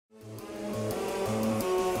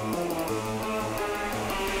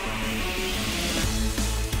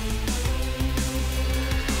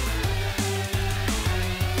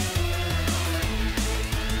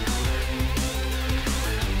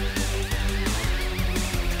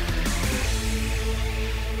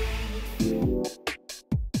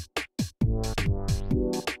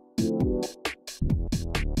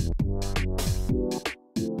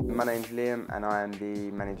my name's Liam and I am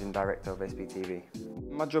the Managing Director of SBTV.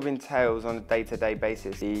 My job entails on a day-to-day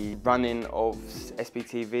basis the running of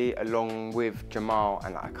SBTV along with Jamal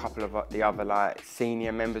and a couple of the other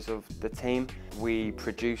senior members of the team. We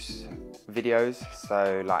produce videos,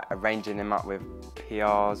 so arranging them up with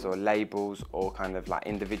PRs or labels or kind of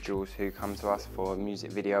individuals who come to us for a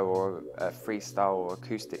music video or a freestyle or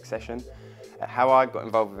acoustic session. How I got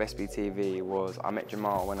involved with SBTV was I met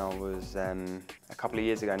Jamal when I was a couple of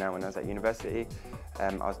years ago now when I was at university.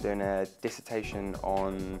 I was doing a dissertation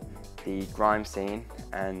on the grime scene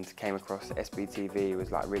and came across SBTV,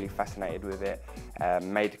 was really fascinated with it,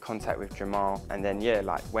 made contact with Jamal, and then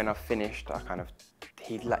when I finished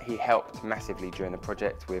he helped massively during the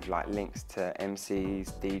project with links to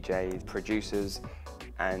MCs, DJs, producers,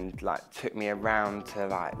 and took me around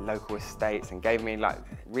to local estates and gave me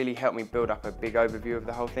really helped me build up a big overview of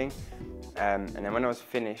the whole thing. And then when I was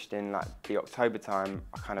finished in the October time,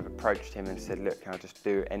 I kind of approached him and said, look, can I just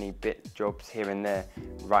do any bit jobs here and there,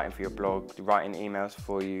 writing for your blog, writing emails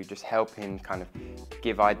for you, just helping kind of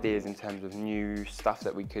give ideas in terms of new stuff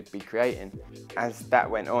that we could be creating. As that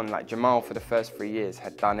went on, Jamal for the first 3 years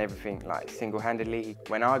had done everything single-handedly.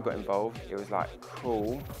 When I got involved, it was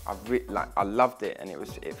cool. I loved it, and it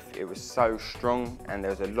was so strong, and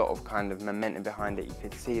there was a lot of kind of momentum behind it. You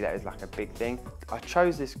could see that it was a big thing. I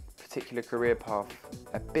chose this particular career path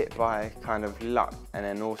a bit by kind of luck, and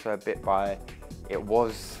then also a bit by it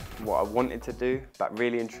was what I wanted to do, but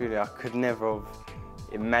really and truly I could never have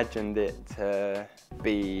imagined it to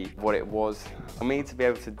be what it was. For me to be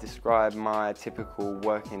able to describe my typical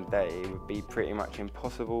working day would be pretty much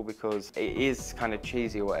impossible, because it is kind of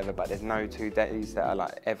cheesy or whatever, but there's no 2 days that are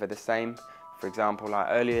ever the same. For example,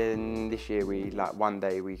 earlier in this year, one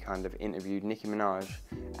day we kind of interviewed Nicki Minaj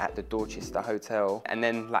at the Dorchester Hotel, and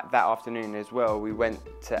then that afternoon as well, we went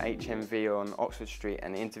to HMV on Oxford Street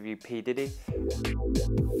and interviewed P. Diddy.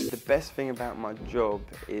 The best thing about my job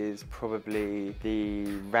is probably the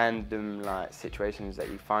random situations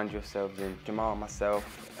that you find yourselves in. Jamal, myself,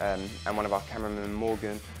 and one of our cameramen,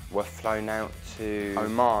 Morgan, were flown out to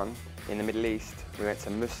Oman in the Middle East. We went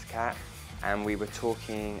to Muscat, and we were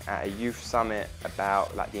talking at a youth summit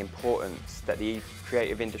about the importance that the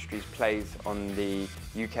creative industries plays on the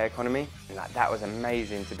UK economy. And that was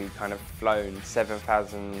amazing to be kind of flown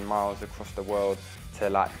 7,000 miles across the world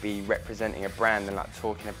to be representing a brand and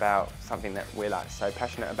talking about something that we're so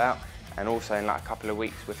passionate about. And also in a couple of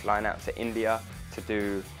weeks we're flying out to India to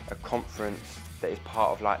do a conference that is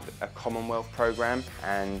part of a Commonwealth program,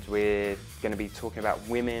 and we're going to be talking about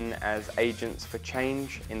women as agents for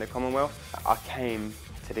change in the Commonwealth. I came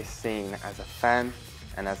to this scene as a fan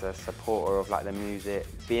and as a supporter of the music.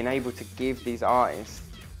 Being able to give these artists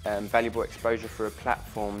valuable exposure through a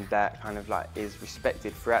platform that kind of is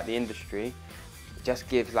respected throughout the industry just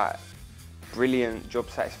gives brilliant job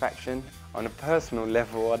satisfaction. On a personal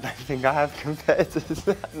level, I don't think I have competitors.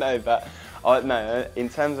 No, in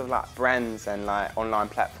terms of brands and online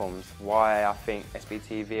platforms, why I think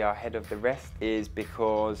SBTV are ahead of the rest is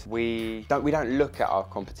because we don't look at our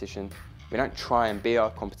competition. We don't try and be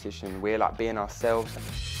our competition. We're being ourselves.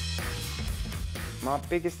 My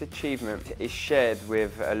biggest achievement is shared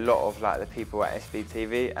with a lot of the people at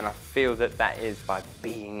SBTV, and I feel that is by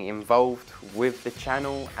being involved with the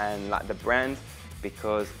channel and the brand,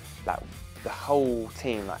 because the whole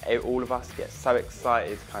team, all of us get so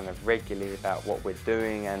excited kind of regularly about what we're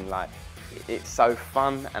doing, and it's so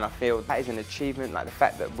fun, and I feel that is an achievement, the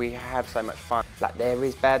fact that we have so much fun. There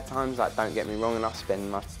is bad times, don't get me wrong, and I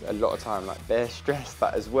spend a lot of time bare stressed,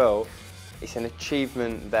 as well. It's an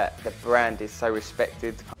achievement that the brand is so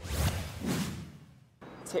respected.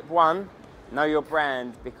 Tip 1, know your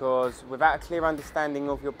brand, because without a clear understanding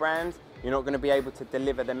of your brand, you're not going to be able to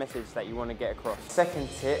deliver the message that you want to get across. Second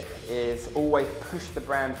tip is always push the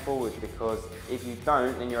brand forward, because if you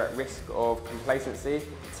don't, then you're at risk of complacency.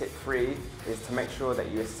 Tip 3 is to make sure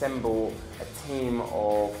that you assemble a team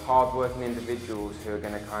of hard-working individuals who are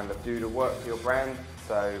going to kind of do the work for your brand.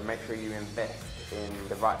 So make sure you invest in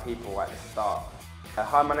the right people at the start.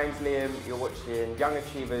 Hi, my name's Liam. You're watching Young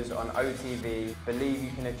Achievers on OHTV. Believe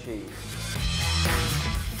you can achieve.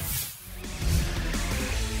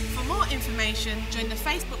 For more information, join the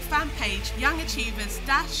Facebook fan page Young Achievers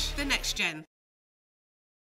 - The Next Gen.